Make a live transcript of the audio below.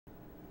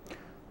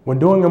When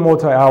doing a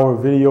multi-hour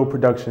video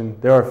production,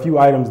 there are a few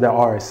items that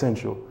are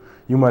essential.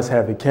 You must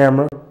have a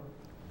camera,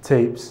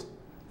 tapes,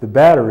 the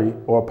battery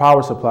or a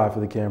power supply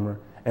for the camera,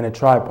 and a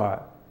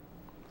tripod.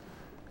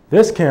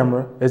 This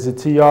camera is a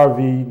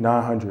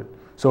TRV-900,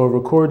 so it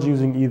records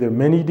using either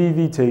mini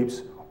DV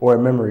tapes or a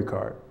memory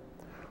card.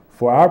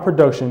 For our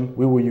production,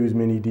 we will use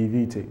mini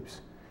DV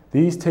tapes.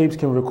 These tapes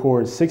can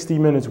record 60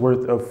 minutes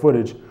worth of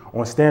footage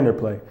on standard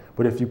play,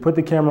 but if you put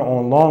the camera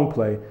on long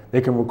play, they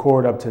can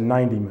record up to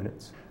 90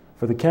 minutes.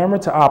 For the camera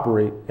to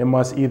operate, it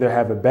must either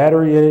have a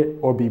battery in it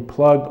or be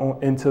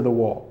plugged into the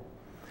wall.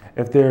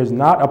 If there is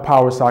not a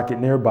power socket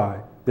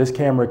nearby, this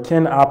camera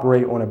can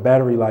operate on a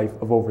battery life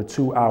of over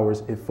 2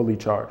 hours if fully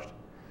charged.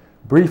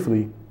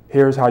 Briefly,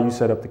 here's how you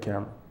set up the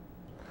camera.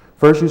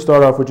 First, you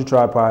start off with your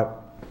tripod,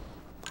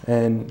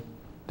 and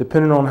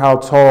depending on how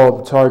tall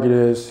the target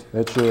is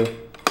that you're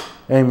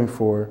aiming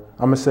for,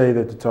 I'm gonna say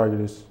that the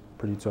target is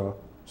pretty tall.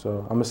 So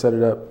I'm gonna set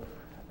it up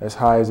as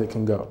high as it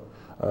can go.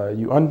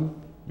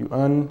 You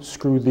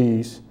unscrew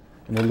these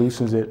and it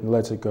loosens it and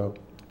lets it go.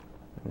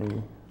 And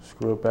you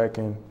screw it back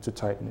in to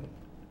tighten it.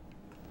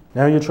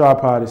 Now your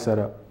tripod is set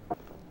up.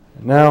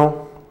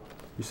 Now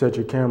you set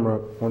your camera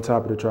up on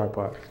top of the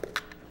tripod.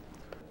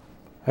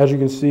 As you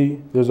can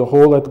see, there's a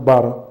hole at the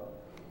bottom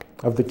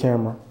of the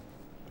camera,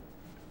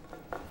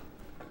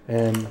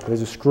 and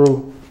there's a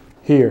screw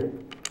here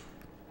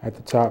at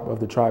the top of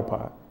the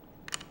tripod.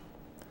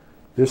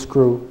 This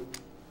screw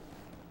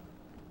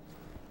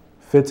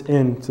fits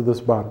into this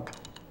bottom,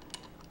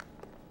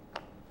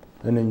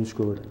 and then you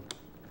screw it in.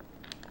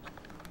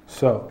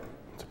 So,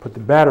 to put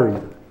the battery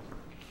in,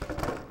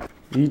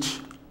 each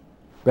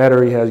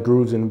battery has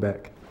grooves in the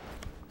back.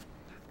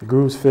 The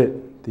grooves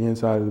fit the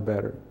inside of the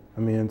battery,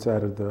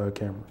 inside of the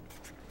camera.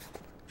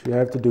 What you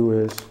have to do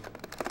is,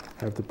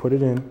 have to put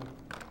it in,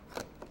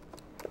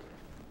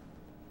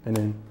 and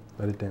then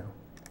let it down.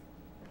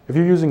 If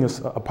you're using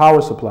a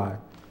power supply,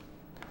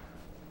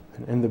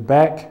 in the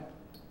back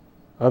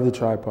of the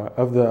tripod,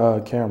 of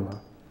the camera,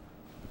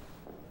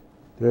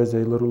 there's a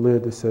little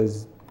lid that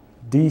says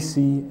DC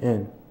in.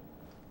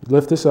 You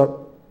lift this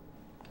up,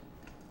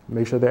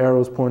 make sure the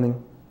arrow is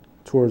pointing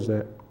towards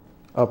that,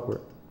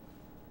 upward,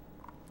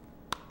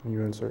 and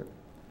you insert.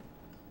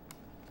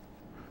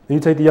 Then you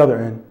take the other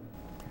end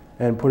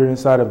and put it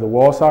inside of the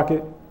wall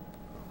socket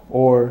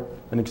or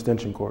an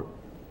extension cord.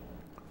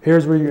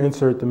 Here's where you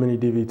insert the mini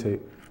DV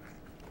tape.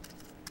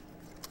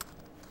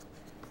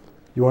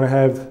 You want to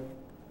have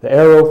the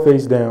arrow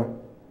face down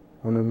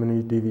on the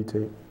mini DV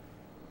tape,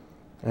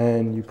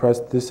 and you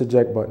press this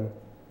eject button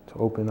to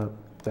open up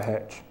the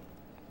hatch.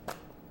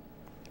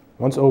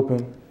 Once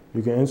open,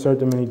 you can insert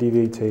the mini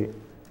DV tape.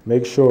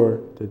 Make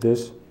sure that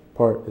this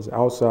part is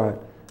outside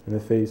and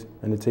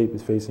the tape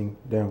is facing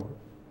downward.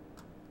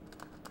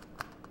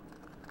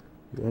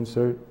 You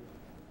insert,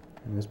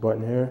 and this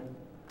button here,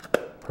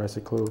 press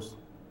it closed,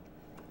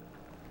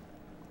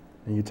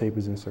 and your tape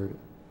is inserted.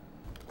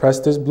 Press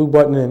this blue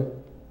button in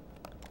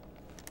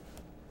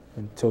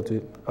and tilt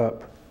it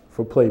up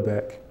for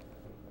playback.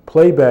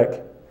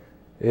 Playback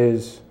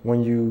is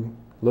when you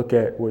look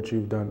at what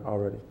you've done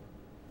already.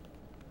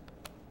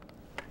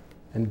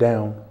 And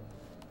down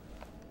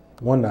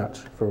one notch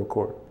for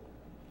record.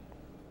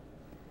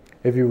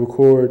 If you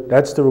record,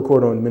 that's to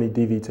record on mini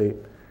DV tape.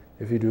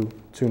 If you do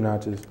 2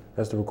 notches,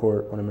 that's to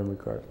record on a memory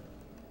card.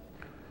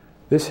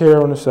 This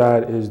here on the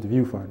side is the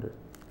viewfinder.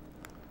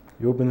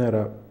 You open that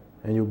up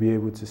and you'll be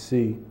able to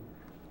see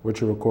what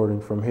you're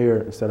recording from here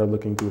instead of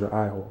looking through the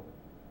eye hole.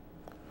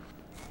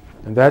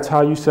 And that's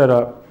how you set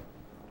up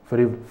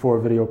for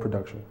video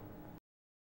production.